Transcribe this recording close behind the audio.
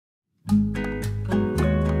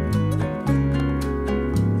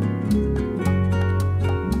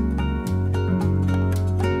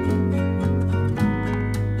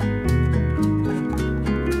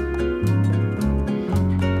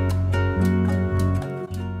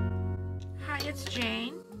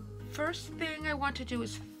want to do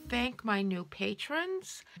is thank my new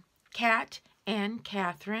patrons, Kat and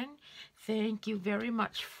Catherine. Thank you very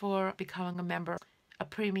much for becoming a member, a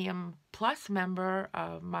Premium Plus member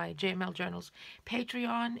of my JML Journals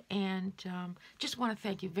Patreon, and just want to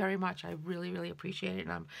thank you very much. I really, really appreciate it,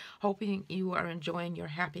 and I'm hoping you are enjoying your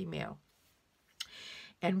Happy Mail.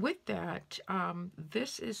 And with that,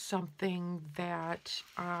 this is something that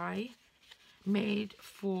I made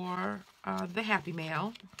for the Happy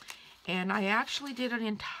Mail. And I actually did an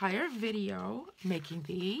entire video making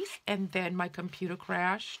these, and then my computer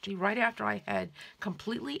crashed right after I had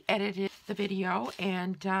completely edited the video,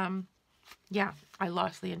 and yeah, I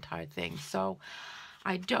lost the entire thing. So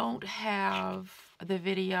I don't have the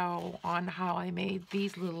video on how I made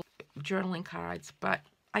these little journaling cards, but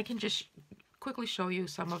I can just quickly show you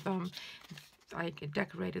some of them. I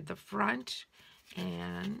decorated the front,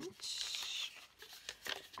 and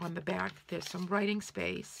on the back there's some writing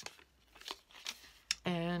space.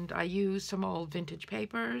 And I used some old vintage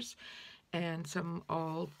papers and some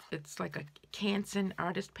old, it's like a Canson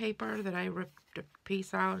artist paper that I ripped a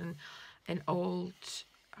piece out, and an old,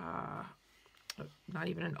 not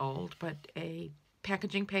even an old, but a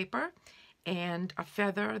packaging paper, and a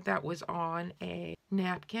feather that was on a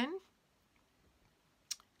napkin.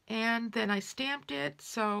 And then I stamped it,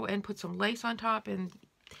 and put some lace on top, and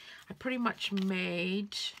I pretty much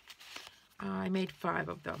made, I made 5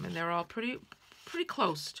 of them, and they're all pretty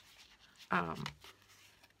close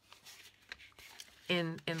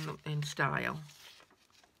in style.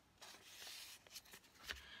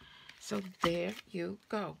 So there you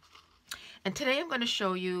go. And today I'm going to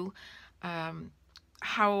show you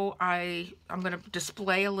how I'm going to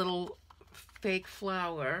display a little fake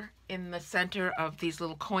flower in the center of these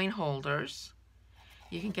little coin holders.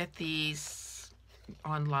 You can get these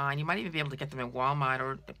online. You might even be able to get them in Walmart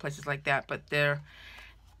or places like that, but they're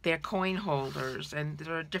coin holders, and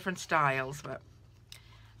there are different styles, but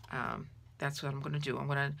that's what I'm going to do. I'm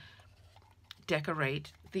going to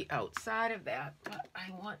decorate the outside of that, but I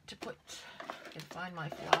want to find my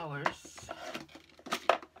flowers.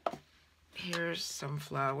 Here's some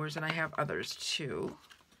flowers, and I have others too.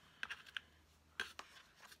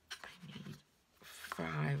 I need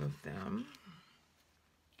 5 of them.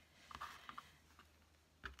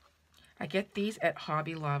 I get these at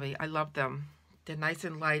Hobby Lobby. I love them. They're nice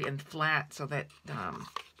and light and flat, so that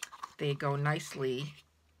they go nicely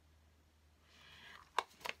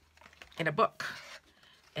in a book.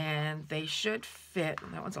 And they should fit.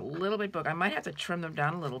 That one's a little bit big. I might have to trim them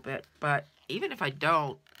down a little bit, but even if I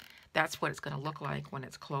don't, that's what it's going to look like when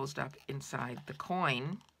it's closed up inside the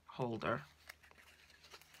coin holder.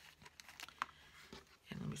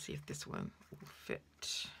 And let me see if this one will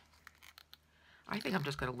fit. I think I'm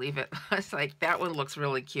just going to leave it. It's like, that one looks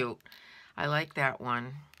really cute. I like that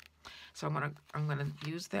one. So I'm gonna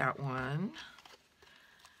use that one.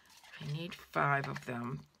 I need 5 of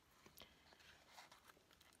them.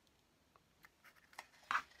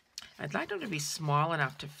 I'd like them to be small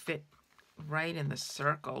enough to fit right in the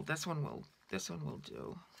circle. This one will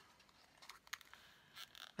do.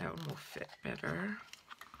 That one will fit better.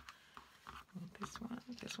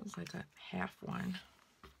 This one's like a half one.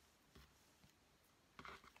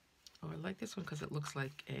 Oh, I like this one because it looks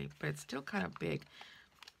like but it's still kind of big.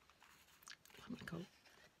 Let me go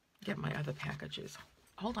get my other packages.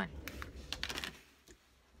 Hold on.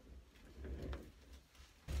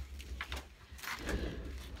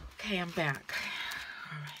 Okay, I'm back.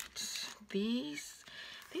 All right. These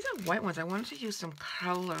are white ones. I wanted to use some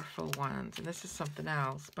colorful ones, and this is something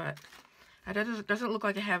else, but it doesn't look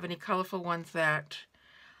like I have any colorful ones that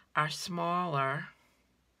are smaller.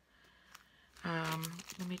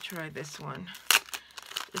 Let me try this one.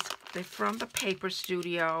 They're from the Paper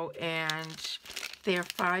Studio, and they're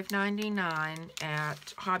 $5.99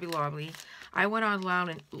 at Hobby Lobby. I went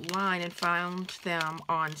online and found them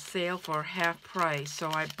on sale for half price,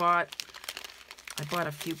 so I bought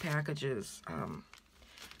a few packages.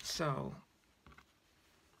 So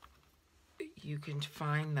you can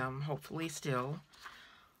find them, hopefully still,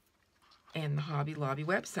 in the Hobby Lobby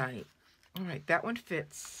website. All right, that one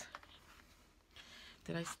fits.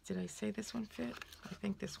 Did I say this one fit? I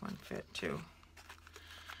think this one fit too.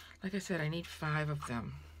 Like I said, I need 5 of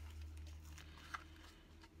them.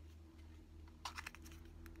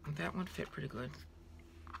 That one fit pretty good.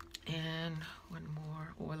 And one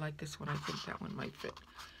more. Oh, I like this one. I think that one might fit.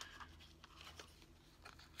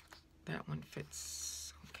 That one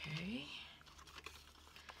fits okay.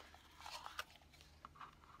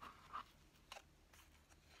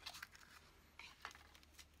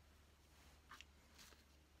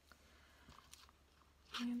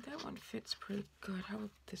 And that one fits pretty good. How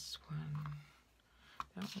about this one?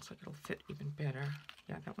 That looks like it'll fit even better.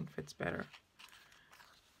 Yeah, that one fits better.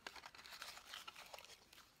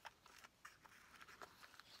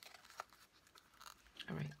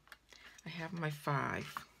 All right, I have my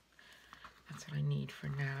 5. That's what I need for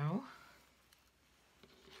now.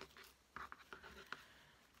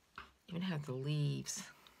 Even have the leaves.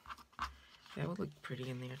 That would look pretty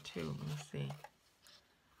in there too. Let's see.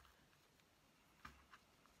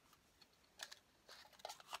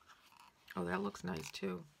 Oh, that looks nice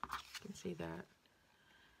too. You can see that.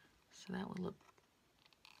 So that would look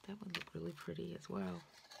really pretty as well.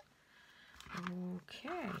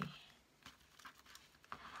 Okay.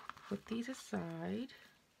 Put these aside.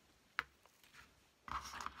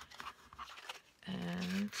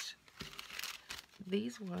 And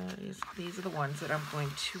these are the ones that I'm going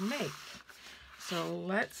to make. So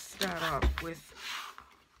let's start off with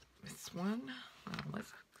this one.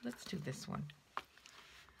 Let's do this one.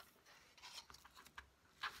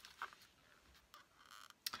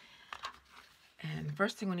 And the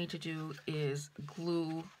first thing we need to do is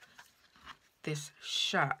glue this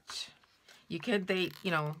shut. You could,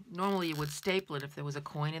 normally you would staple it. If there was a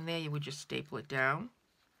coin in there, you would just staple it down.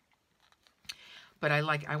 But I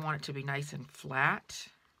want it to be nice and flat.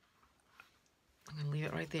 I'm gonna leave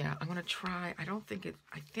it right there. I'm gonna try, I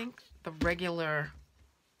think the regular,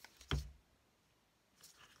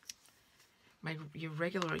 your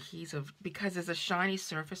regular adhesive, because there's a shiny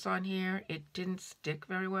surface on here, it didn't stick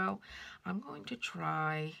very well. I'm going to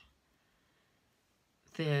try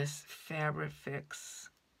this Fabric Fix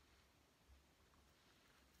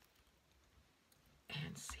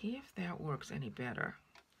and see if that works any better.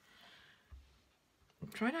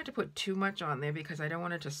 Try not to put too much on there because I don't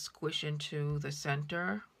want it to squish into the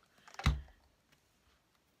center.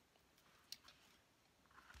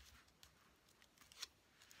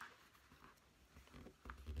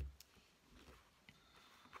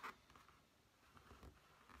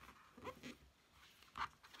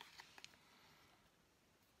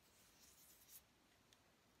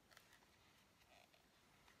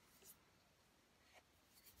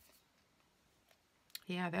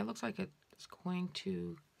 Yeah, that looks like it's going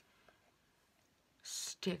to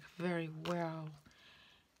stick very well.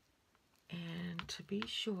 And to be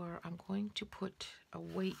sure, I'm going to put a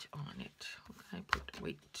weight on it. How can I put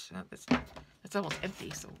weight? That's almost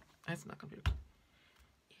empty, so that's not going to be.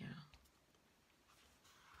 Yeah.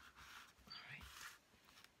 All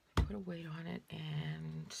right. Put a weight on it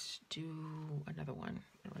and do another one.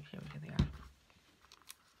 Right here they are.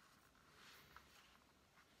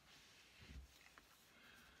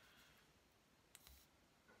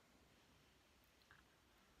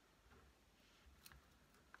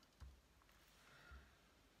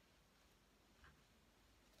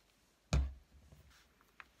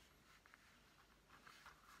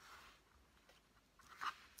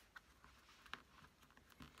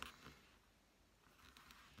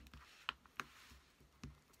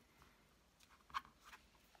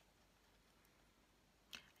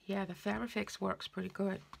 Yeah, the Fabric Fix works pretty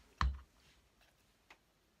good.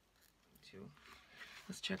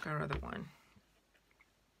 Let's check our other one.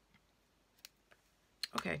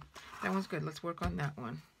 Okay, that one's good. Let's work on that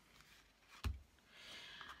one.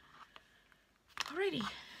 Alrighty.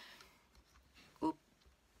 Oop.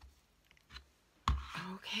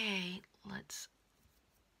 Okay, let's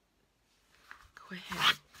go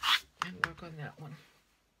ahead and work on that one.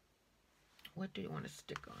 What do you want to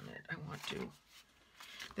stick on it?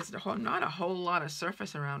 There's not a whole lot of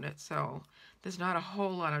surface around it, so there's not a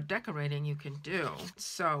whole lot of decorating you can do.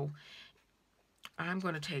 So I'm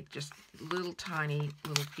going to take just tiny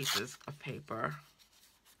little pieces of paper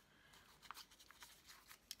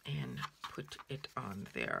and put it on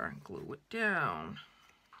there and glue it down.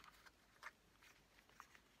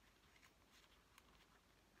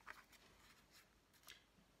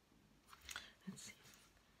 Let's see.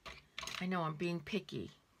 I know I'm being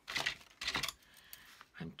picky.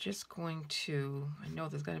 I'm just going to, I know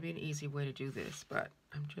there's going to be an easy way to do this, but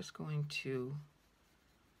I'm just going to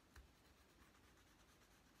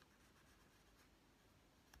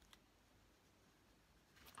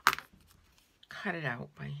cut it out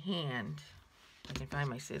by hand. I can find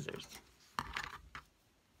my scissors.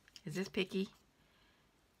 Is this picky?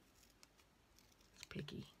 It's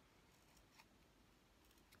picky.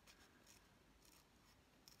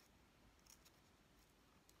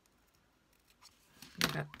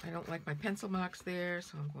 I don't like my pencil marks there,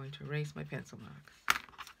 so I'm going to erase my pencil marks.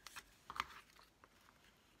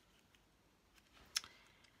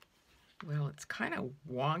 Well, it's kind of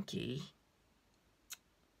wonky.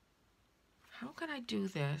 How can I do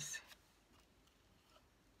this?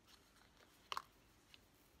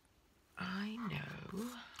 I know.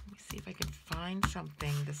 Let me see if I can find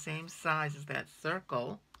something the same size as that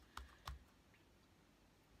circle.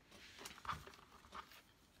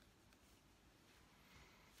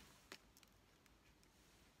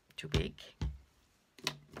 Too big.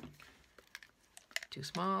 Too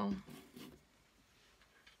small.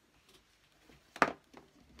 Too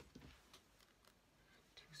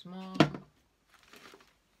small.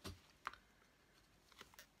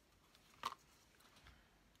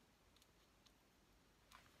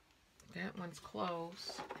 That one's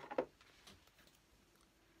close.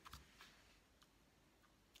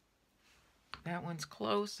 That one's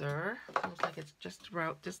closer. Looks like it's just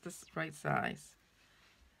this right size.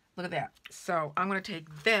 Look at that. So I'm going to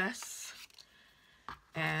take this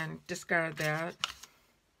and discard that.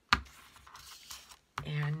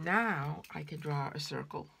 And now I can draw a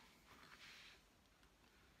circle.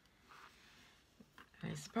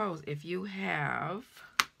 I suppose if you have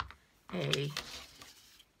a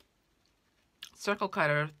circle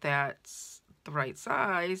cutter that's the right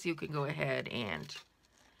size, you can go ahead and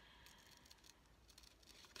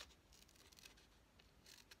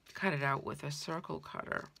cut it out with a circle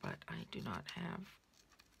cutter, but I do not have,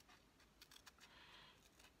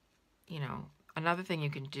 you know, another thing you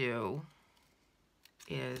can do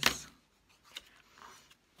is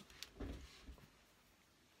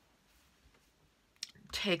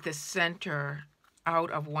take the center out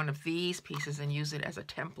of one of these pieces and use it as a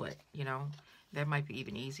template, you know. That might be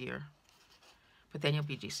even easier. But then you'll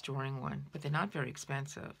be destroying one. But they're not very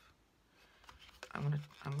expensive. I'm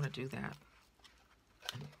gonna do that.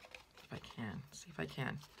 If I can. See if I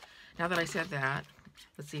can. Now that I said that,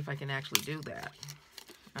 let's see if I can actually do that.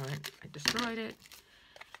 All right, I destroyed it.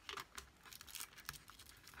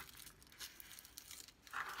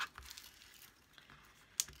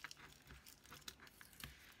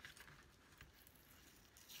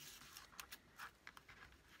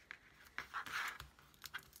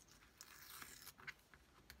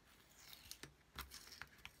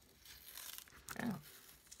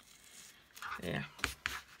 Yeah.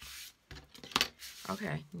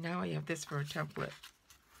 Okay, now I have this for a template.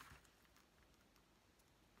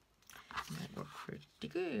 That worked pretty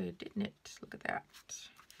good, didn't it? Look at that.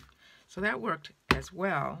 So that worked as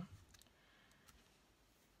well.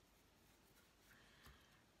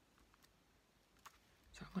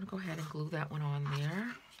 So I'm going to go ahead and glue that one on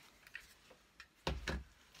there.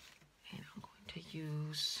 And I'm going to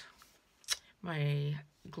use my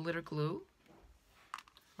glitter glue,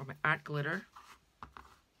 or my art glitter.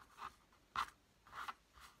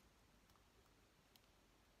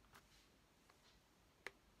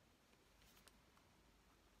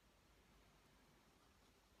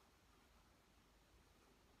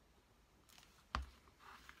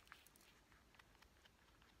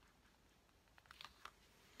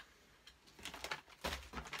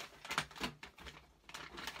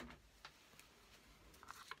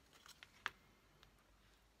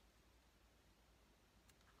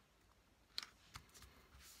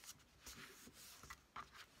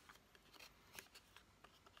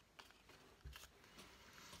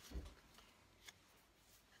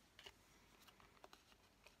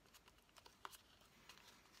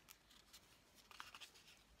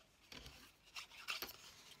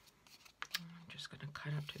 Going to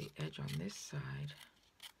cut up to the edge on this side.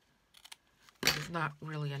 There's not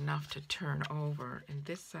really enough to turn over. And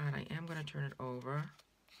this side, I am going to turn it over.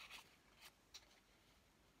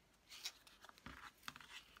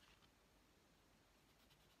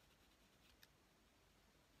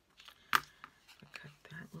 Cut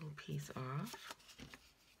that little piece off.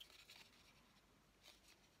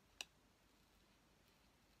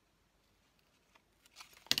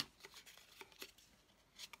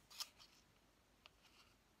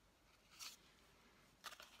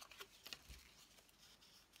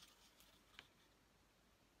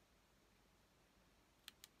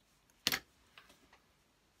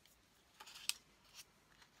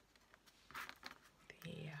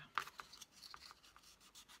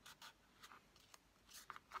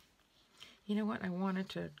 You know what? I wanted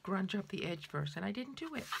to grunge up the edge first, and I didn't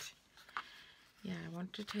do it. Yeah, I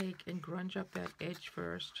wanted to take and grunge up that edge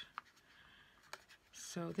first.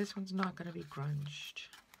 So this one's not going to be grunged,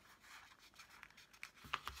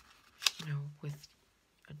 you know, with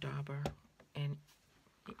a dauber and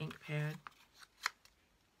the ink pad.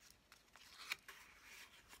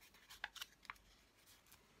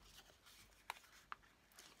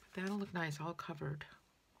 But that'll look nice, all covered.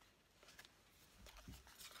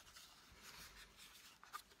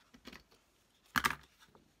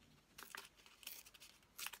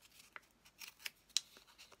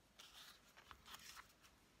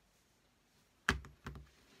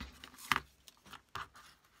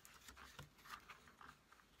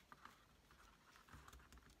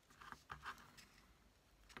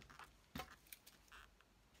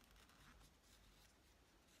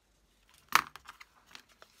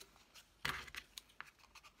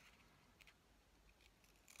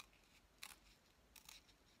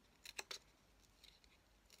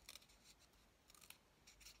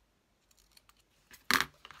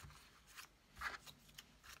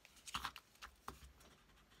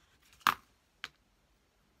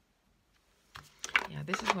 Yeah,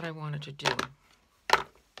 this is what I wanted to do.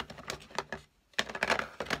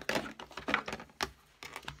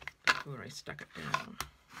 Before I stuck it down.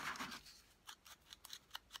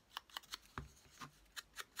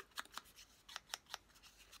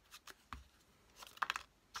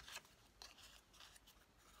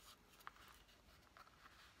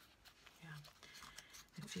 Yeah,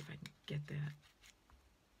 let's see if I can get that.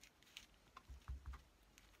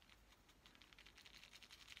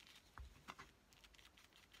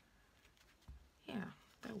 Yeah,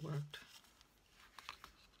 that worked.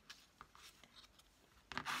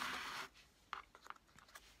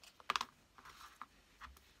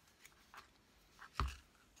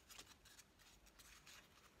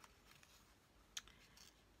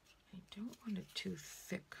 I don't want it too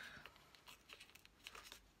thick.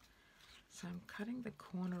 So I'm cutting the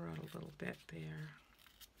corner out a little bit there.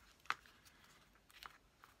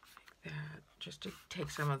 Like that, just to take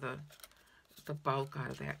some of the bulk out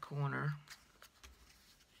of that corner.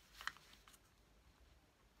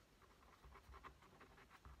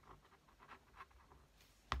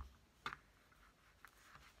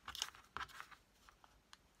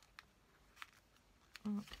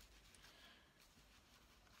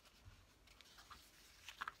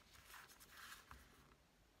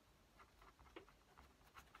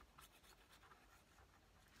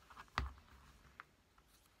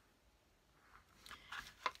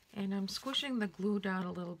 And I'm squishing the glue down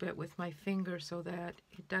a little bit with my finger so that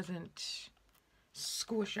it doesn't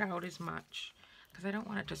squish out as much, because I don't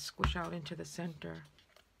want it to squish out into the center.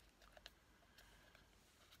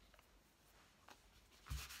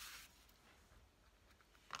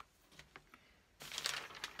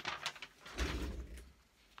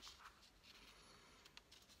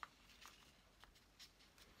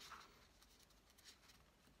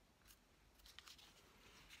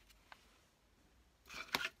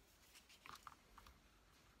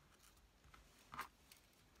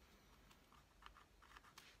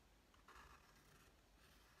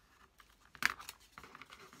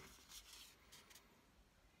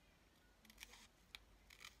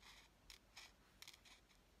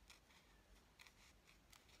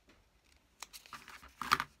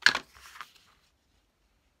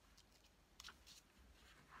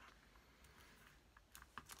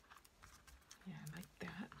 Yeah, like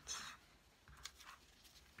that.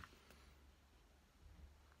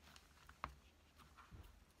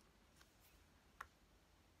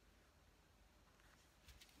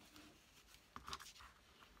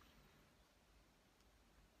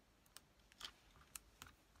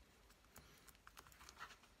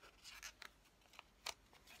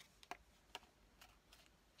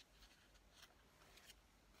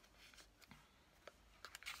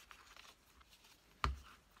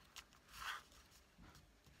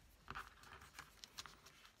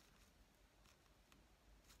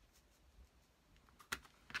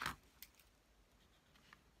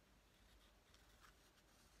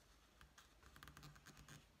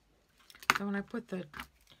 So when I put the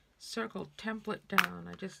circle template down,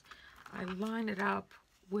 I line it up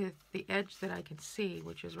with the edge that I can see,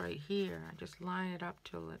 which is right here. I just line it up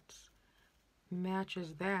till it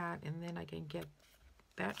matches that, and then I can get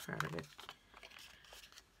that part of it.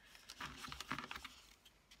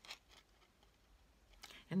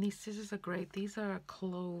 And these scissors are great. These are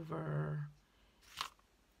Clover.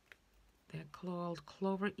 They're called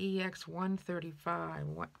Clover EX 135.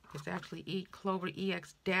 It's actually Clover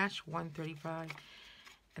EX-135.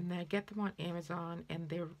 And I get them on Amazon, and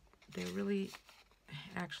they're really,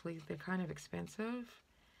 actually, they're kind of expensive,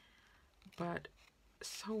 but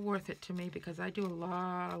so worth it to me because I do a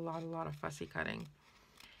lot of fussy cutting.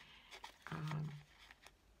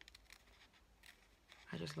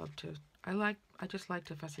 I just love to, I just like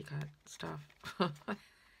to fussy cut stuff.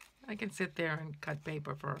 I can sit there and cut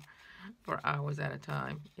paper for hours at a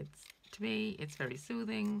time. To me, it's very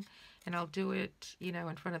soothing, and I'll do it, you know,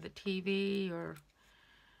 in front of the TV, or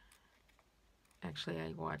actually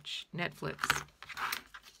I watch Netflix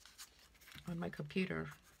on my computer.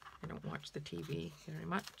 I don't watch the TV very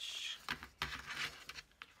much.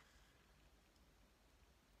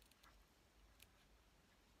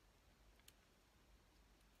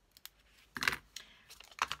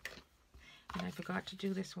 And I forgot to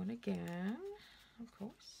do this one again. Of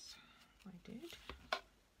course, I did.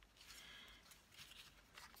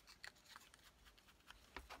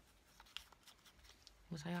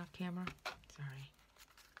 Was I off camera? Sorry.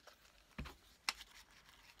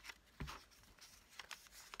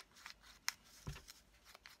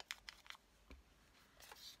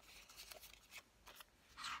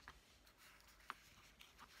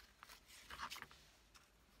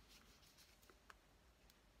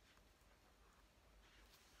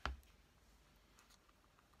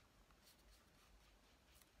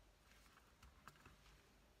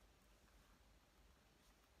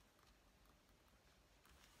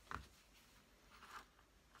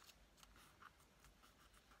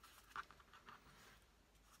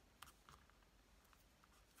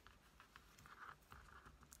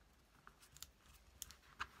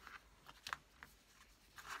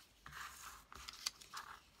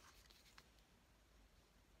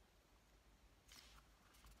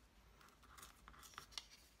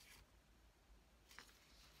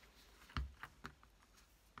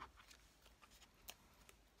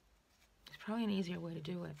 probably an easier way to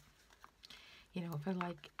do it. You know, if I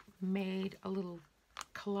like made a little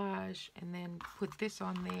collage and then put this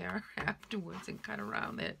on there afterwards and cut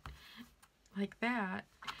around it like that,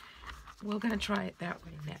 we're going to try it that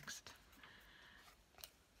way next.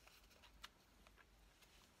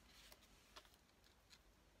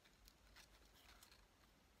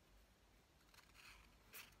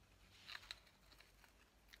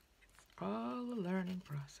 It's all a learning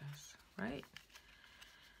process, right?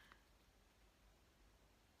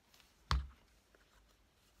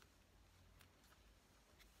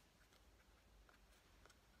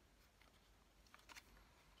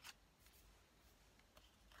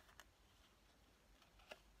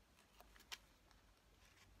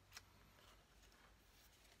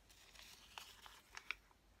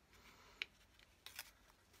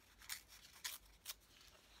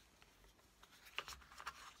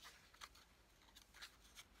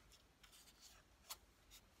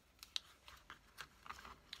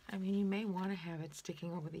 I mean, you may want to have it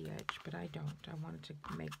sticking over the edge, but I don't. I wanted to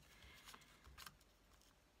make...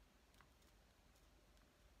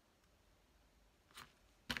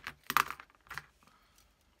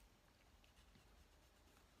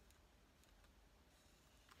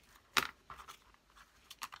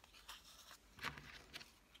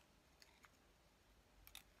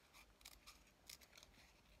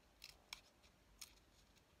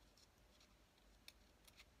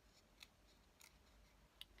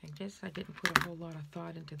 I didn't put a whole lot of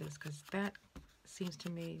thought into this because that seems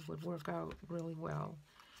to me would work out really well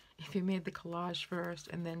if you made the collage first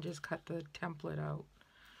and then just cut the template out.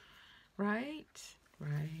 Right?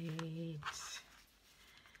 Right.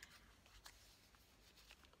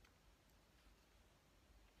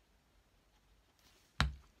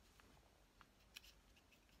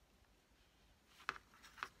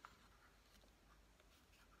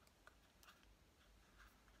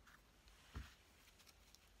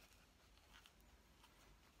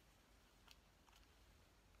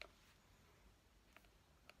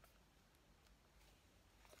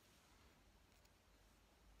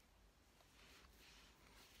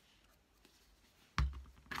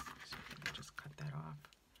 Just cut that off.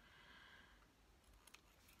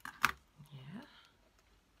 Yeah.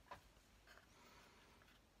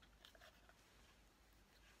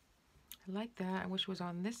 I like that. I wish it was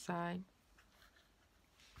on this side.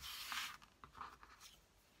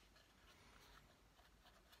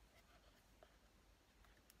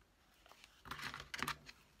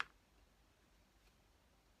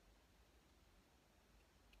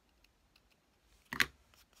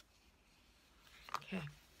 Okay.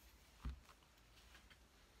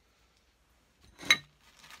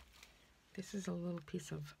 This is a little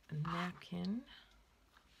piece of napkin.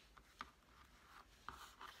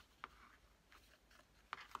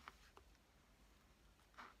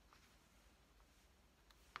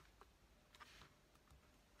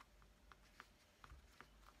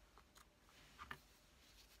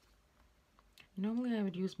 Normally I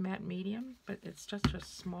would use matte medium, but it's just a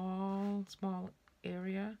small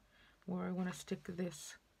area where I want to stick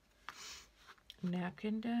this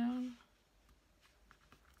napkin down.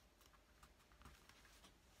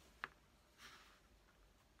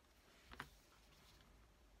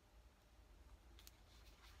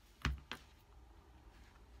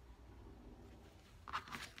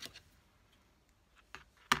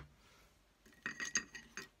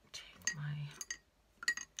 Take my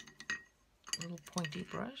little pointy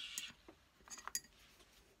brush.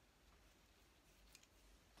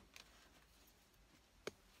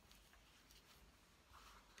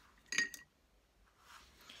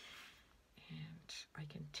 I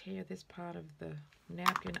can tear this part of the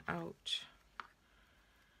napkin out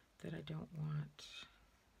that I don't want.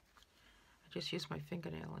 I just used my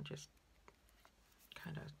fingernail and just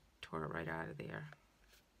kind of tore it right out of there.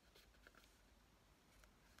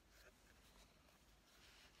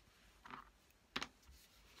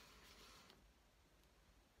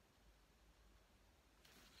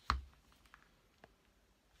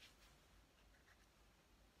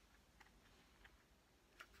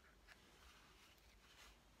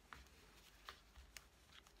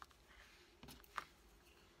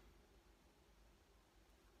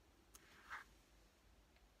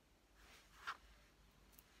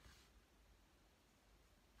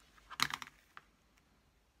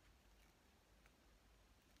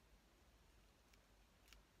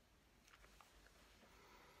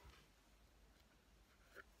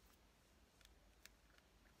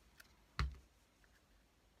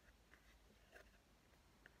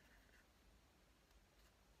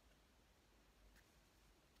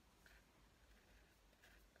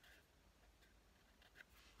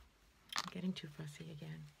 I'm getting too fussy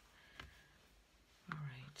again. All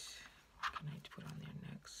right, what can I put on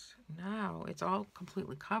there next? Now it's all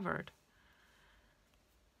completely covered.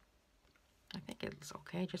 I think it's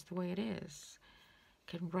okay just the way it is.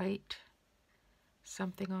 Can write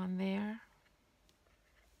something on there.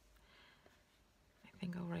 I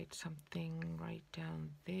think I'll write something right down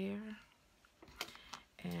there.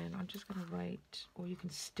 And I'm just going to write, or you can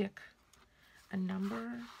stick a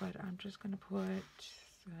number, but I'm just going to put,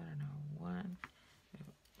 I don't know, 1,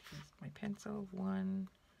 here's my pencil, 1,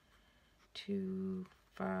 2,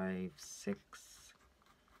 5, 6.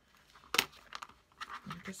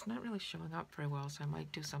 It's not really showing up very well, so I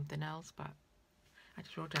might do something else, but I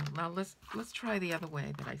just wrote down. Now let's try the other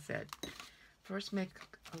way that I said. First make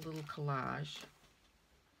a little collage.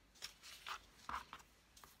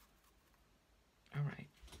 All right.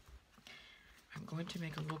 I'm going to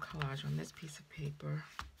make a little collage on this piece of paper.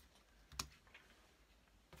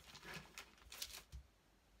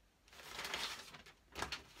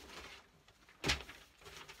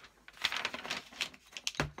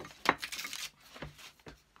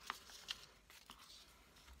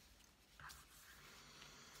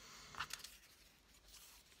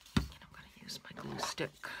 My glue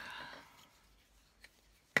stick.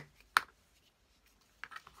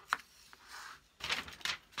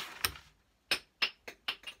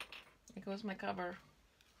 There goes my cover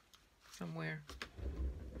somewhere.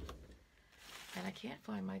 And I can't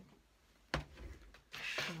find my I'm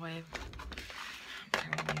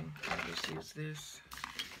telling you, I'll just use this.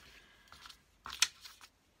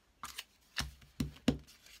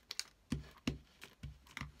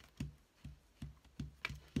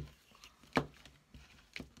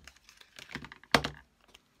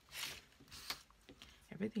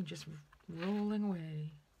 Everything just rolling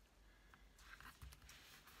away.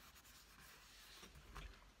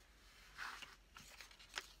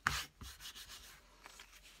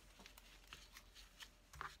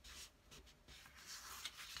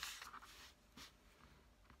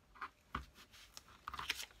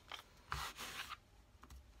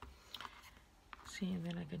 See, and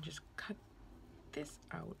then I can just cut this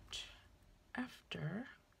out after.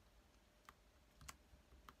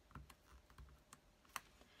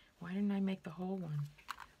 Why didn't I make the whole one?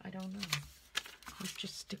 I don't know. Let's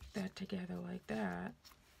just stick that together like that.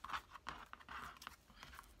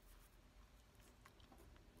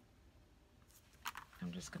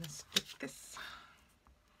 I'm just going to stick this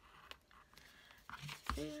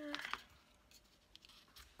right there.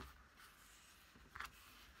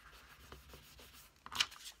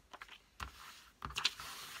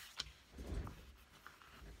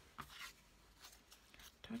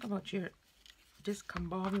 Talk about your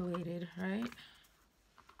discombobulated, right?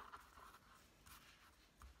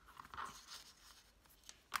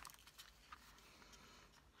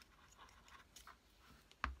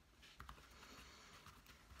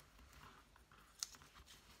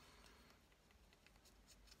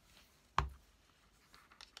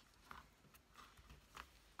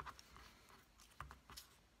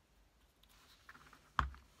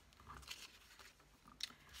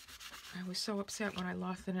 I was so upset when I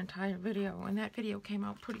lost an entire video, and that video came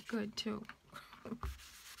out pretty good too. But,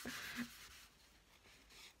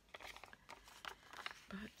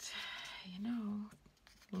 you know,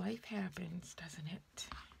 life happens, doesn't it?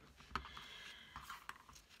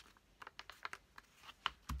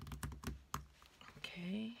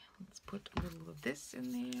 Okay, let's put a little of this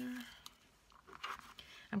in there.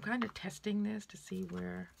 I'm kind of testing this to see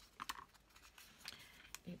where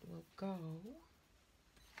it will go.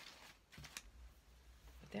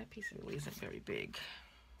 That piece really isn't very big.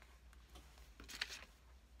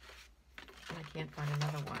 And I can't find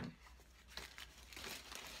another one.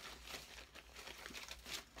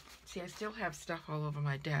 See, I still have stuff all over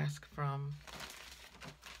my desk from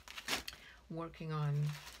working on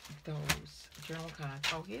those journal cards.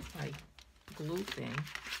 Oh, here's my glue thing.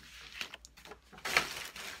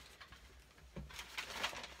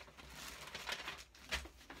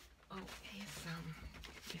 Oh, here's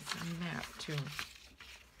some map too.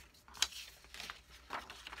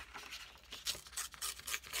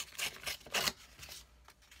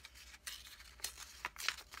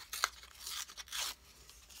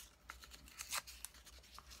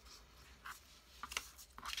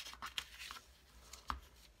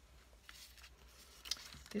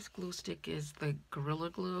 This glue stick is the Gorilla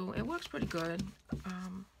Glue. It works pretty good,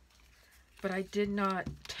 but I did not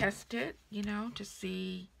test it, you know, to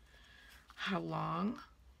see how long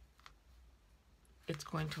it's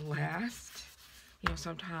going to last. You know,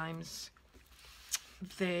 sometimes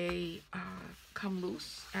they come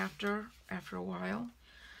loose after a while,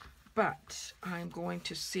 but I'm going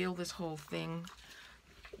to seal this whole thing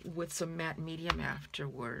with some matte medium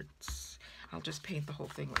afterwards. I'll just paint the whole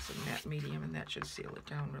thing with some matte medium, and that should seal it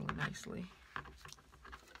down really nicely.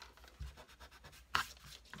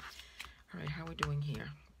 All right, how are we doing here?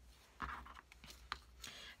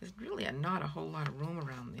 There's really not a whole lot of room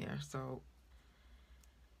around there, so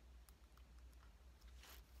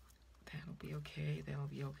that'll be okay. That'll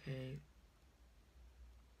be okay.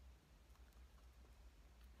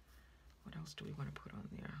 What else do we want to put on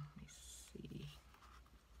there? Let me see.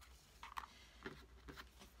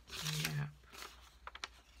 Map.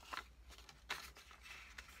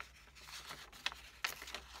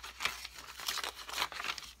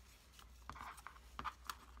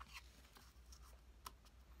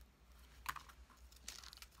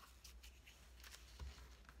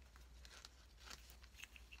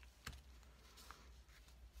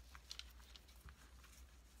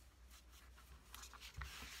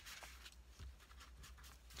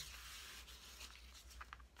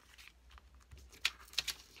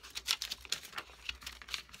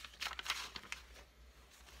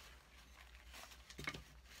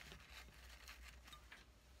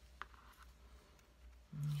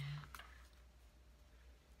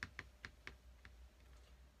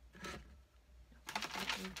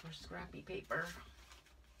 For scrappy paper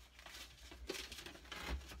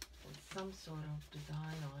with some sort of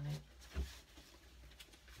design on it.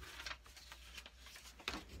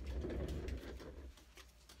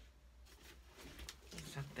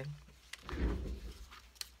 Something.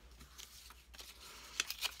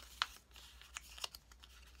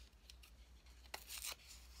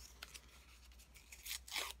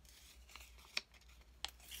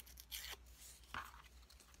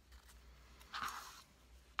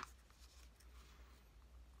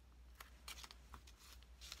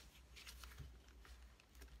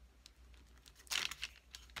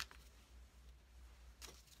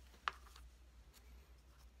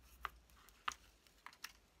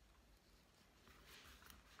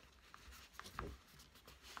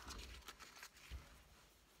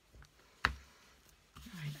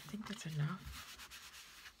 I think that's enough.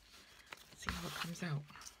 Let's see how it comes out.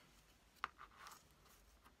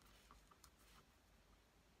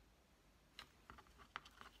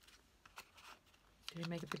 Did I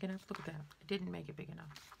make it big enough? Look at that. I didn't make it big enough.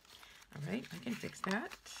 All right, I can fix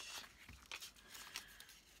that.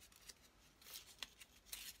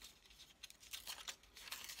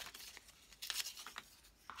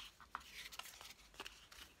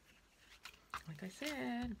 Like I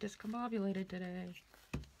said, discombobulated today.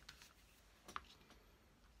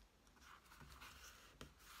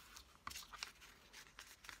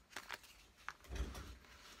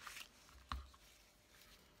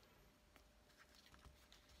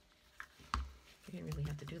 You didn't really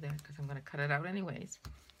have to do that because I'm going to cut it out anyways.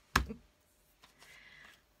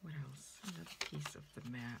 What else? Another piece of the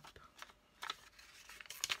map.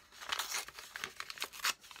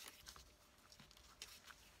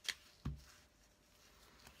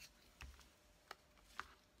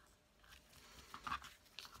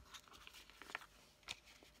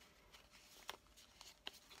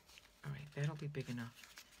 All right, that'll be big enough.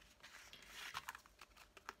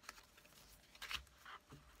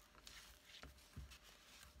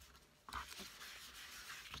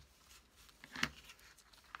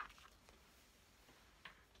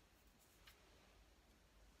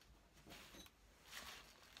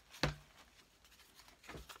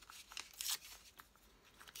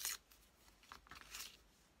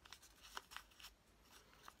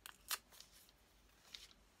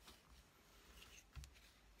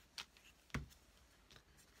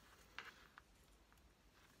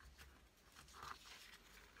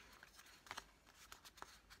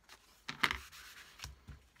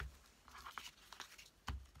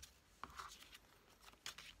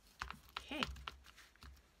 Okay.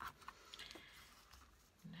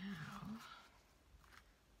 Now,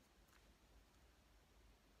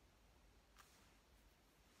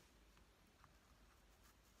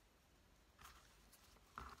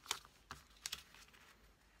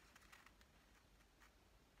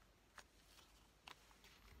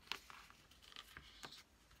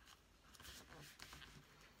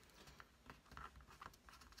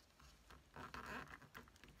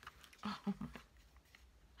 oh,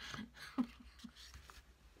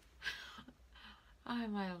 I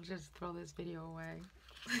might as well just throw this video away.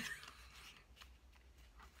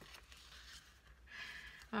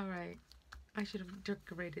 All right, I should have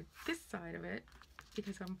decorated this side of it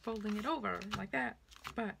because I'm folding it over like that.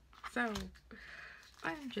 But so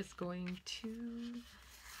I'm just going to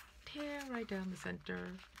tear right down the center.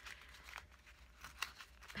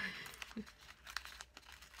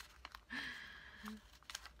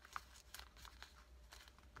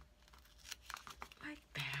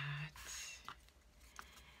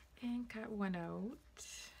 And cut one out.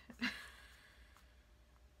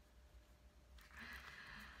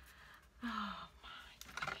 Oh my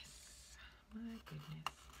goodness. My goodness.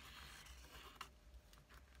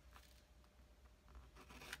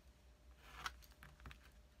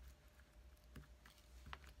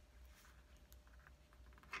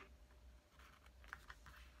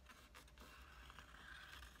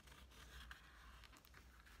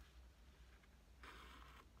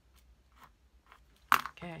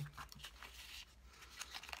 Okay.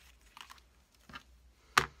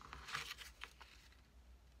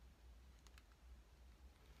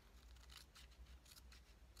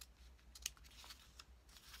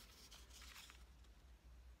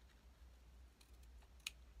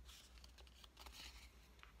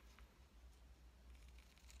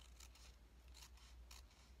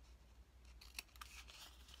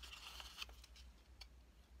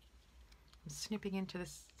 I'm snipping into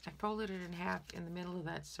this. I folded it in half in the middle of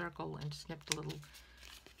that circle and snipped a little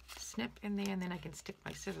snip in there, and then I can stick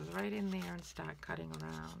my scissors right in there and start cutting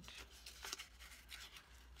around.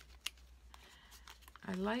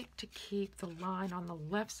 I like to keep the line on the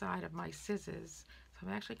left side of my scissors, so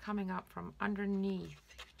I'm actually coming up from underneath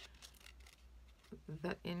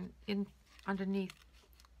the underneath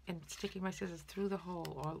and sticking my scissors through the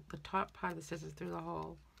hole, or the top part of the scissors through the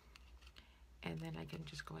hole, and then I can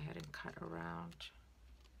just go ahead and cut around.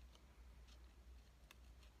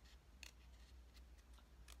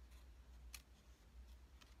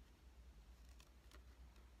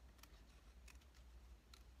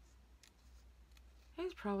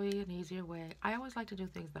 There's probably an easier way. I always like to do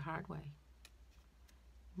things the hard way.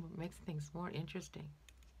 It makes things more interesting.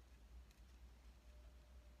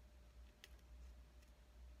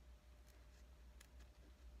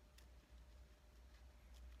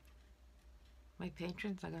 My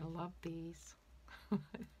patrons are going to love these.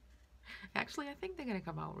 Actually, I think they're going to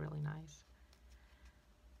come out really nice.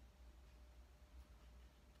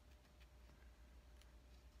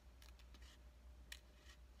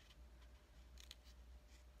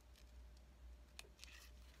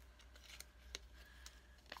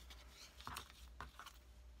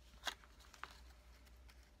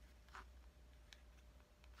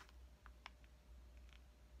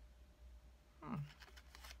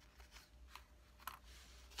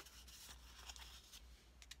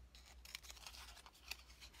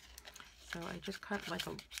 So I just cut like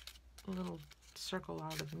a little circle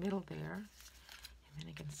out of the middle there, and then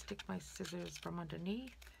I can stick my scissors from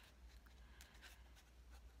underneath,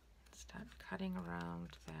 start cutting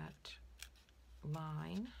around that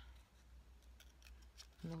line,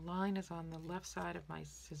 and the line is on the left side of my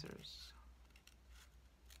scissors.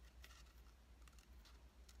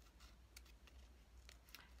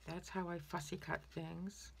 That's how I fussy cut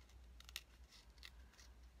things.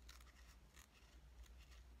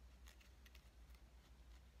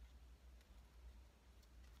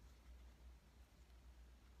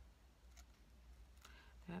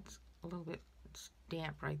 That's a little bit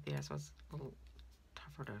damp right there, so it's a little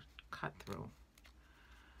tougher to cut through.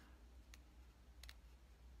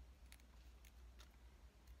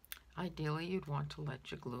 Ideally, you'd want to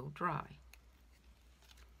let your glue dry.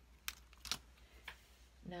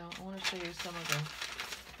 Now, I want to show you some of the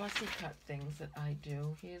fussy cut things that I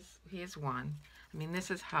do. Here's one. I mean, this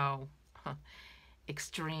is how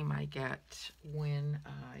extreme I get when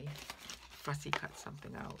I fussy cut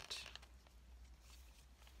something out.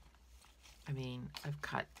 I mean, I've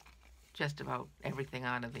cut just about everything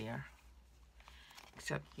out of there,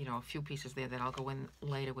 except, you know, a few pieces there that I'll go in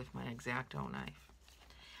later with my X-Acto knife.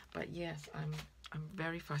 But yes, I'm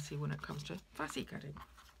very fussy when it comes to fussy cutting.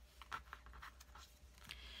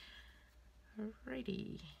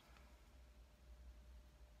 Alrighty.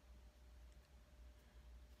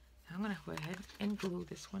 Now I'm going to go ahead and glue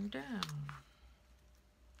this one down.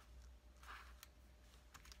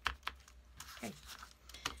 Okay.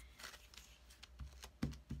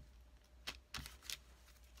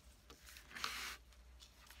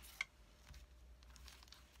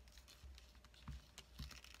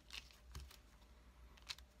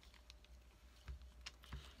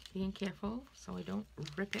 Being careful so I don't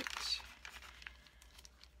rip it.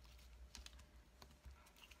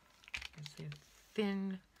 They're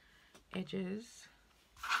thin edges.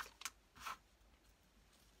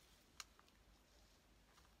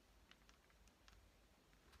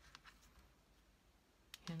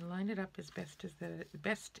 And line it up as best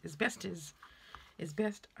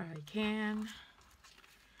I can.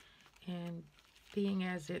 And being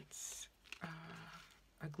as it's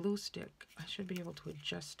a glue stick, I should be able to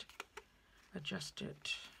adjust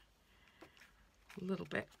it a little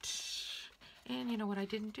bit. And you know what I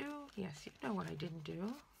didn't do? Yes, you know what I didn't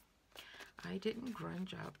do. I didn't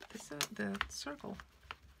grunge up the circle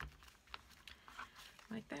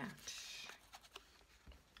like that.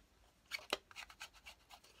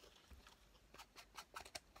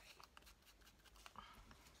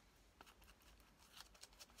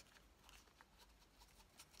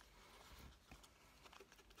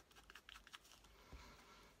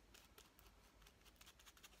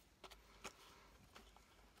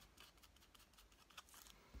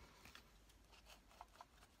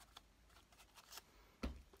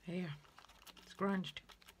 There, it's grunged.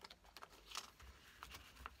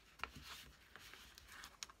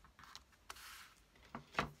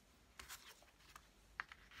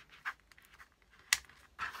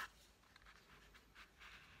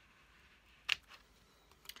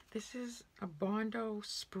 This is a Bondo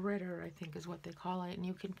spreader, I think is what they call it, and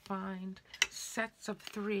you can find sets of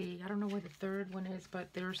 3. I don't know where the third one is,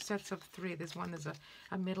 but there are sets of 3. There's one, there's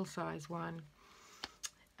a middle-sized one.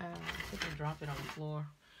 I think I dropped it on the floor.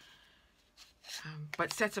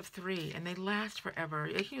 But sets of 3, and they last forever.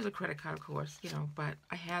 You can use a credit card, of course, you know, but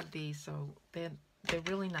I had these, so they're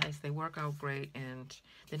really nice. They work out great, and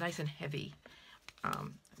they're nice and heavy.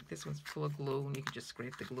 This one's full of glue, and you can just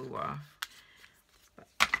scrape the glue off. But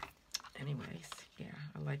anyways, yeah,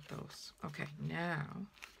 I like those. Okay, now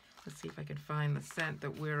let's see if I can find the scent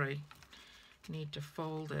that where I need to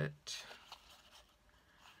fold it.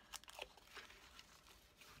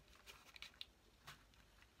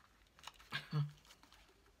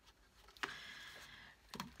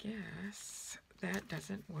 Guess that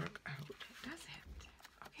doesn't work out, does it?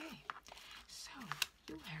 Okay, so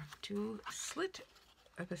you have to slit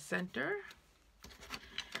at the center.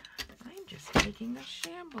 I'm just making a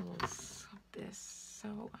shambles of this,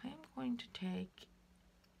 so I'm going to take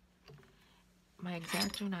my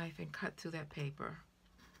X-Acto knife and cut through that paper.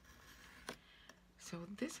 So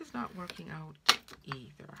this is not working out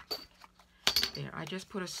either. There, I just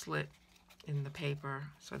put a slit in the paper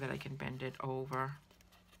so that I can bend it over.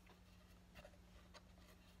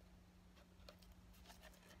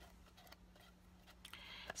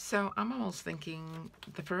 So I'm almost thinking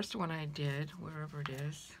the first one I did, wherever it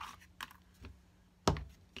is,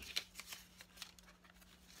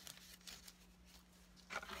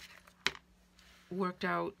 worked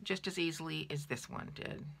out just as easily as this one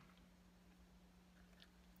did.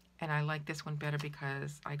 And I like this one better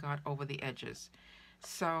because I got over the edges.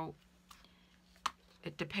 So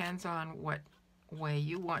it depends on what way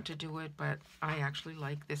you want to do it, but I actually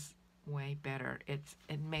like this way better. It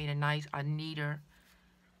made a neater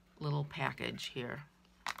little package here,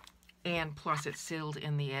 and plus it's sealed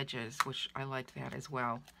in the edges, which I like that as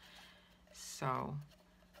well. So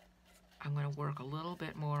I'm going to work a little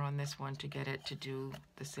bit more on this one to get it to do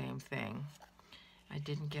the same thing. I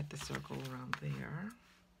didn't get the circle around there.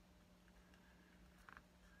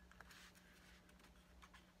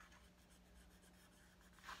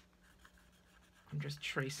 I'm just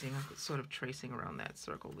tracing, I'm sort of tracing around that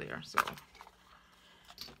circle there, so.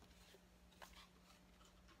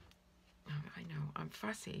 I know, I'm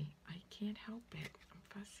fussy. I can't help it.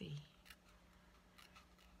 I'm fussy.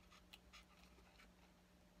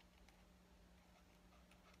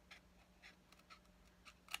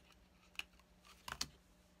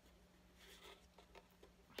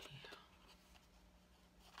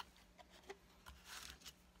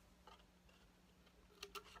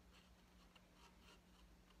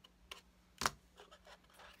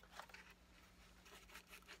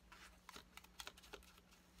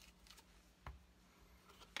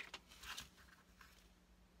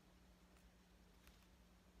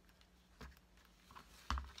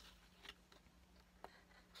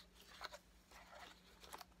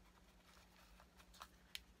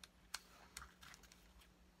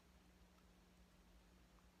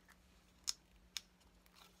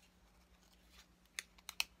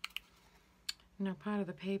 Now, part of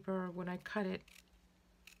the paper, when I cut it,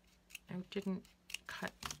 I didn't cut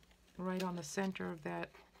right on the center of that,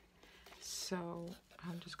 so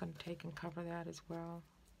I'm just going to take and cover that as well.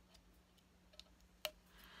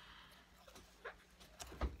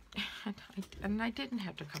 And I didn't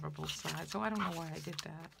have to cover both sides, so I don't know why I did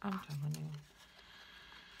that. I'm telling you.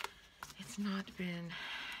 It's not been...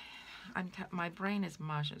 my brain is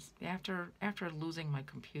mush. After losing my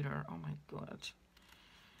computer, oh my God.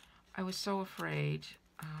 I was so afraid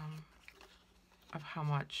of how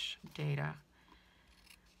much data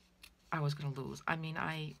I was going to lose. I mean,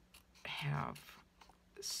 I have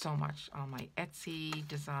so much on my Etsy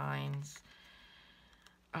designs,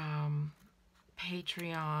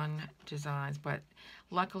 Patreon designs, but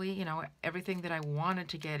luckily, you know, everything that I wanted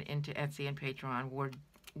to get into Etsy and Patreon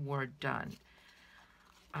were done.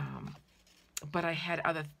 but I had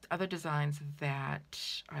other designs that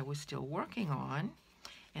I was still working on,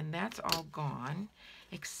 and that's all gone,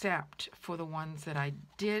 except for the ones that I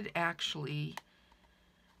did actually,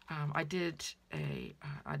 I did a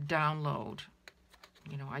download.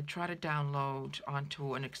 You know, I try to download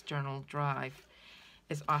onto an external drive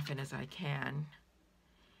as often as I can,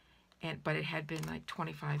 but it had been like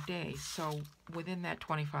 25 days. So within that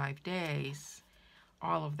 25 days,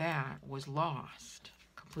 all of that was lost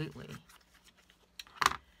completely.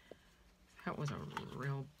 That was a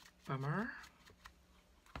real bummer.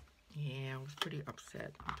 Yeah, I was pretty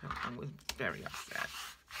upset. I was very upset.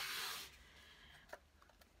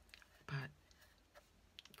 But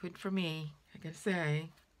good for me, I gotta say.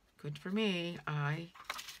 Good for me. I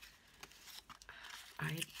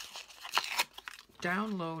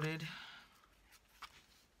downloaded.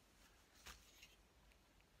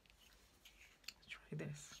 Let's try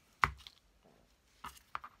this.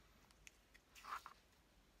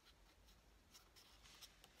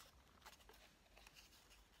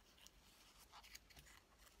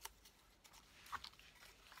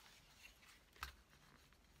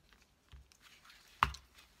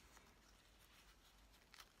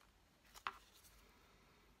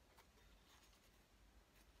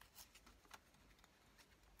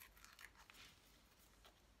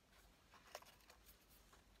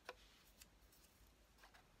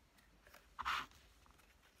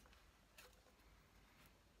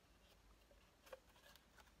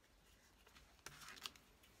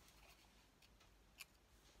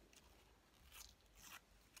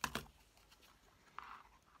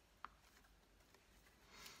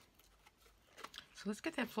 So let's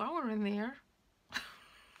get that flower in there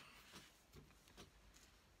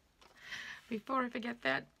before I forget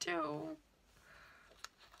that too.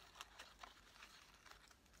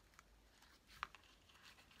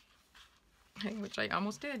 Which I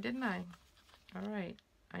almost did, didn't I? All right,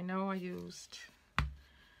 I know I used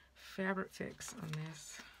Fabric Fix on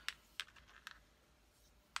this.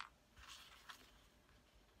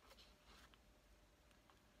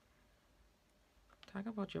 Talk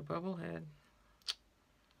about your bubble head.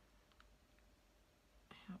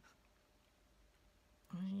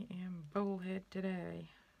 I am bubblehead today.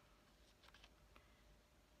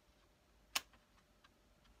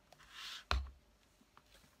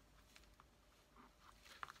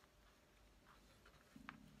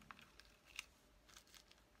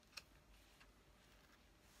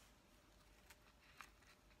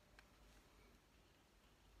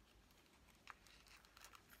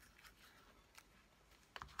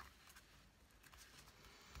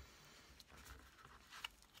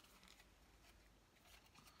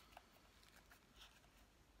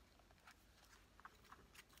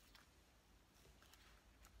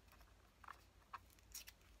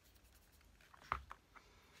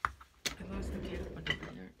 I lost the cap under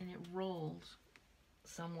there, and it rolled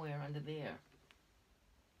somewhere under there.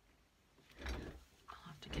 I'll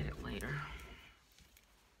have to get it later.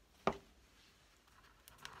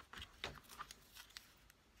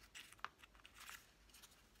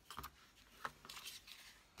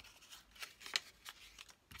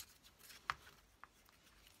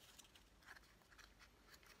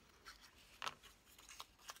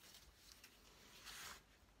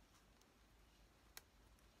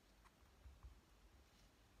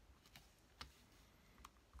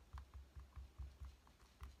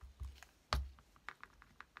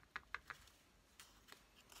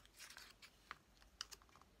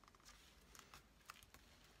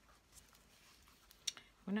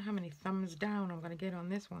 I wonder how many thumbs down I'm going to get on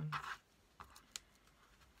this one.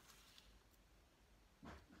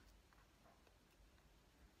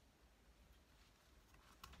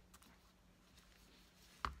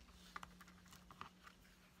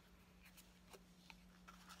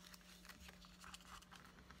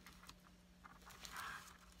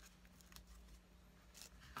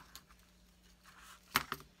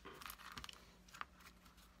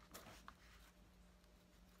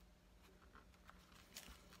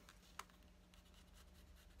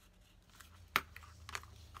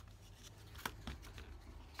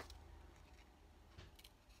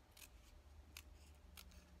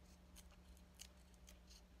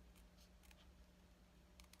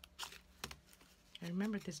 I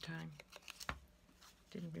remembered this time.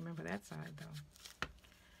 Didn't remember that side though.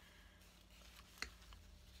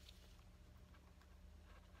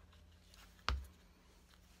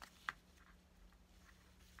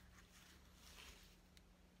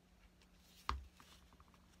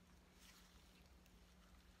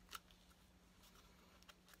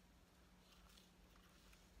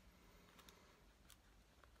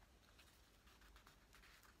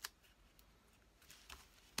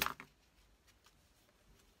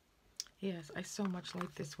 Yes, I so much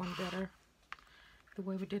like this one better, the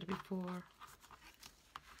way we did it before.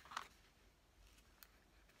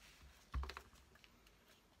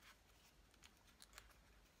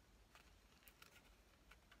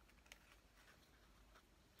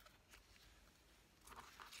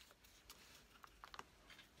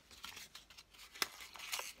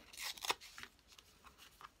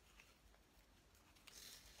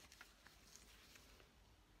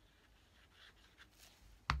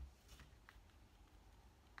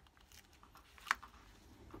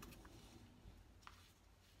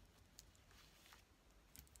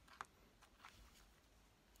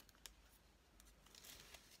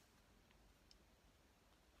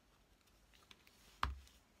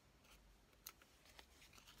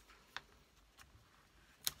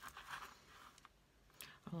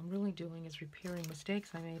 All I'm really doing is repairing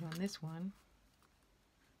mistakes I made on this one.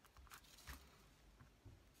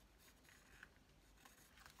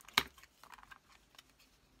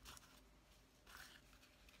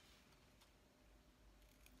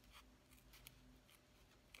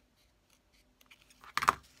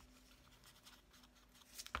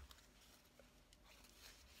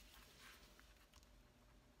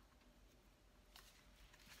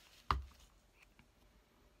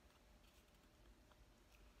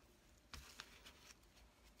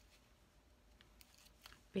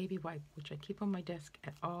 Baby wipe, which I keep on my desk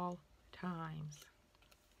at all times.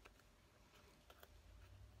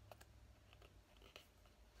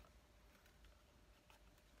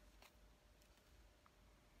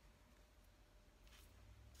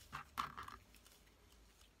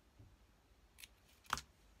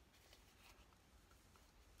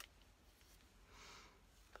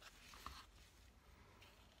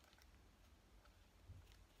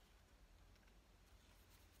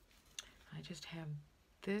 I just have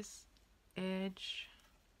this edge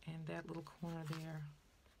and that little corner there.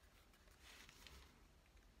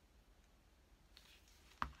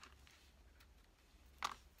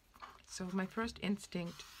 So my first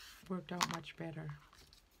instinct worked out much better.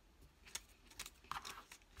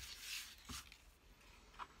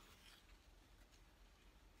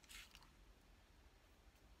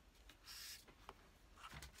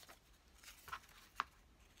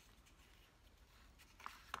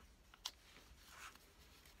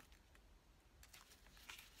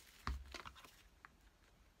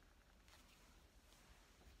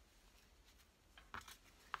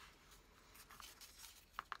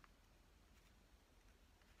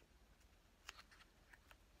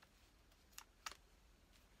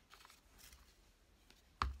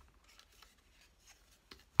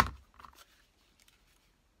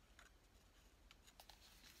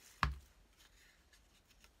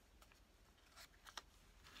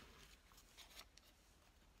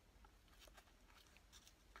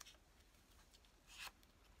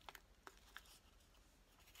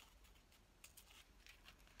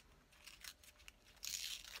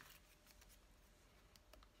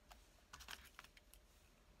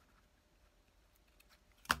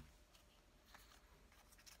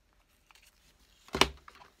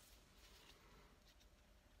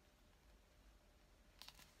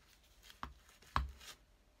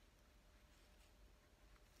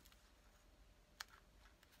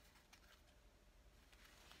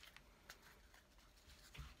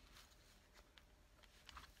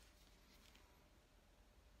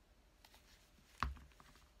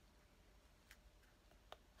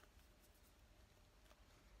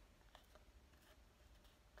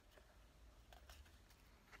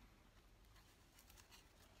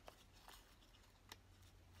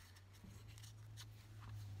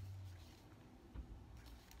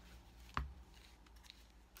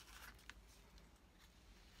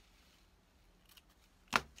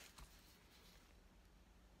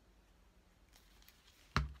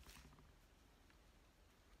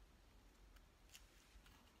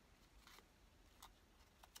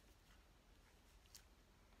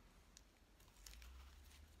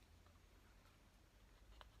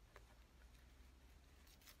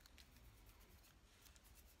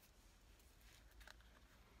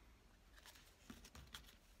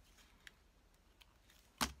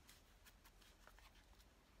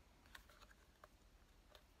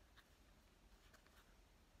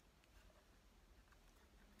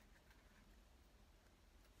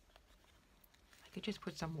 I could just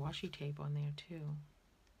put some washi tape on there too.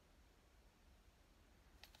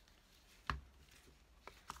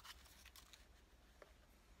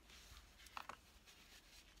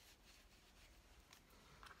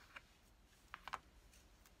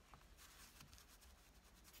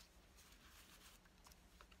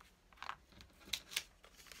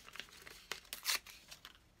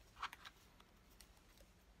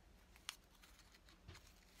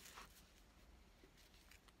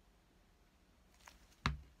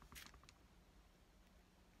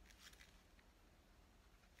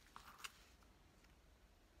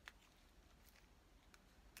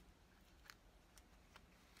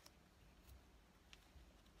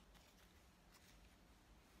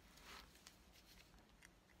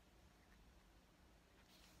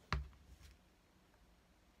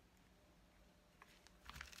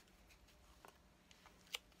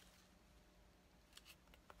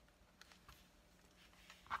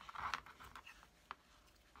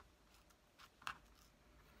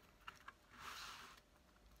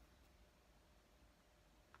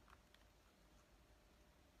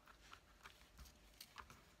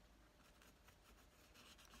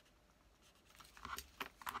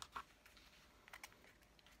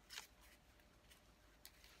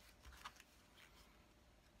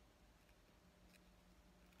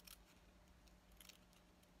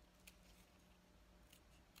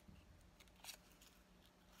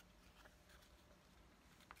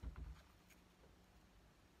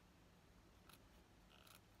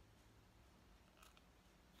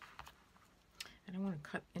 I don't want to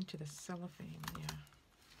cut into the cellophane there.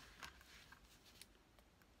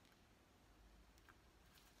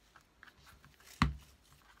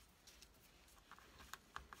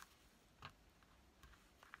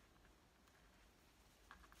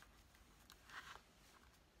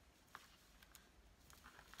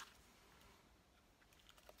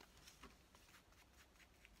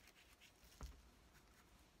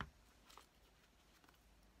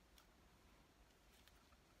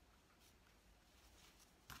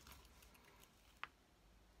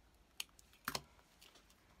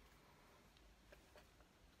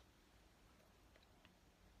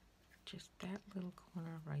 Just that little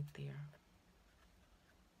corner right there.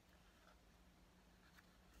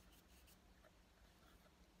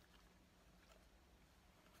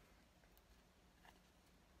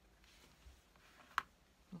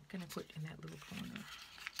 I'm going to put in that little corner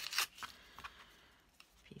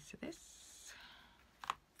a piece of this.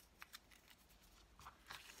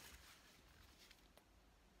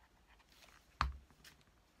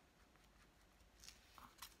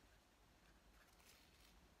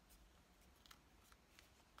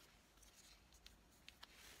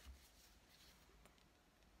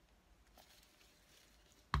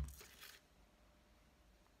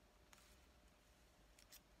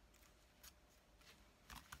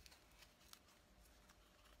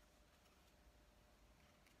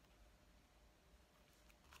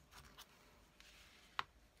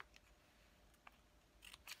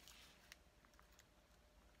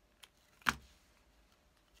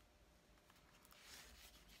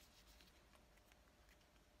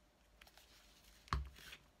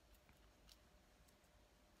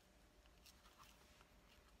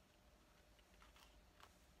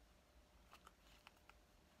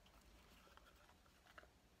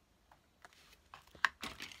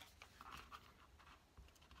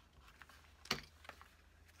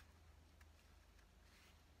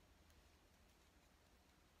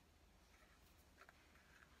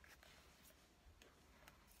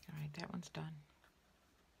 All right, that one's done.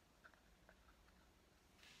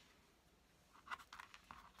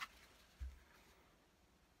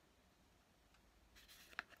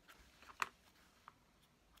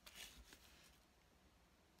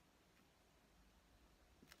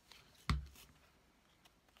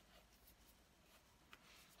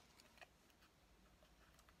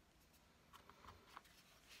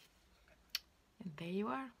 And there you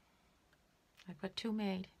are. I've got two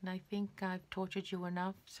made, and I think I've tortured you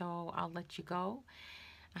enough, so I'll let you go.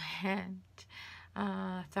 And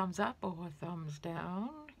thumbs up or thumbs down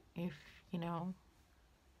if you don't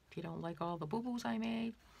like all the boo-boos I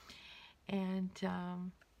made. And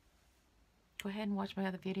go ahead and watch my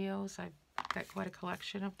other videos. I've got quite a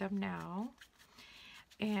collection of them now.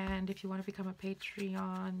 And if you want to become a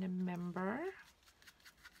Patreon member,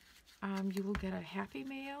 you will get a Happy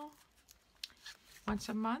Meal once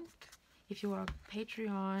a month. If you are a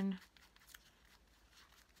Patreon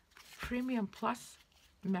Premium Plus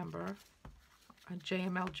member on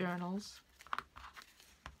JML Journals,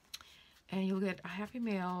 and you'll get a Happy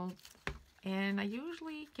Meal, and I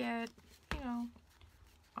usually get,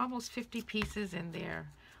 almost 50 pieces in there,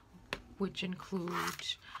 which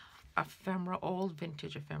include ephemera, old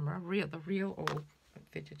vintage ephemera, the real old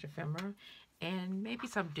vintage ephemera, and maybe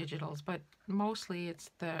some digitals, but mostly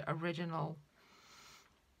it's the original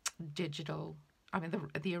digital,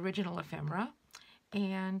 the original ephemera.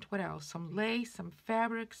 And what else? Some lace, some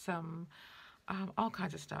fabric, some all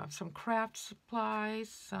kinds of stuff, some craft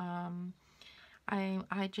supplies.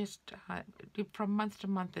 I just from month to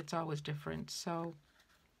month it's always different. So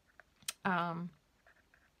yeah.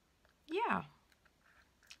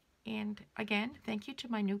 And again, thank you to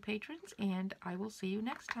my new patrons, and I will see you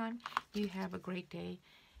next time. You have a great day.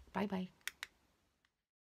 Bye bye.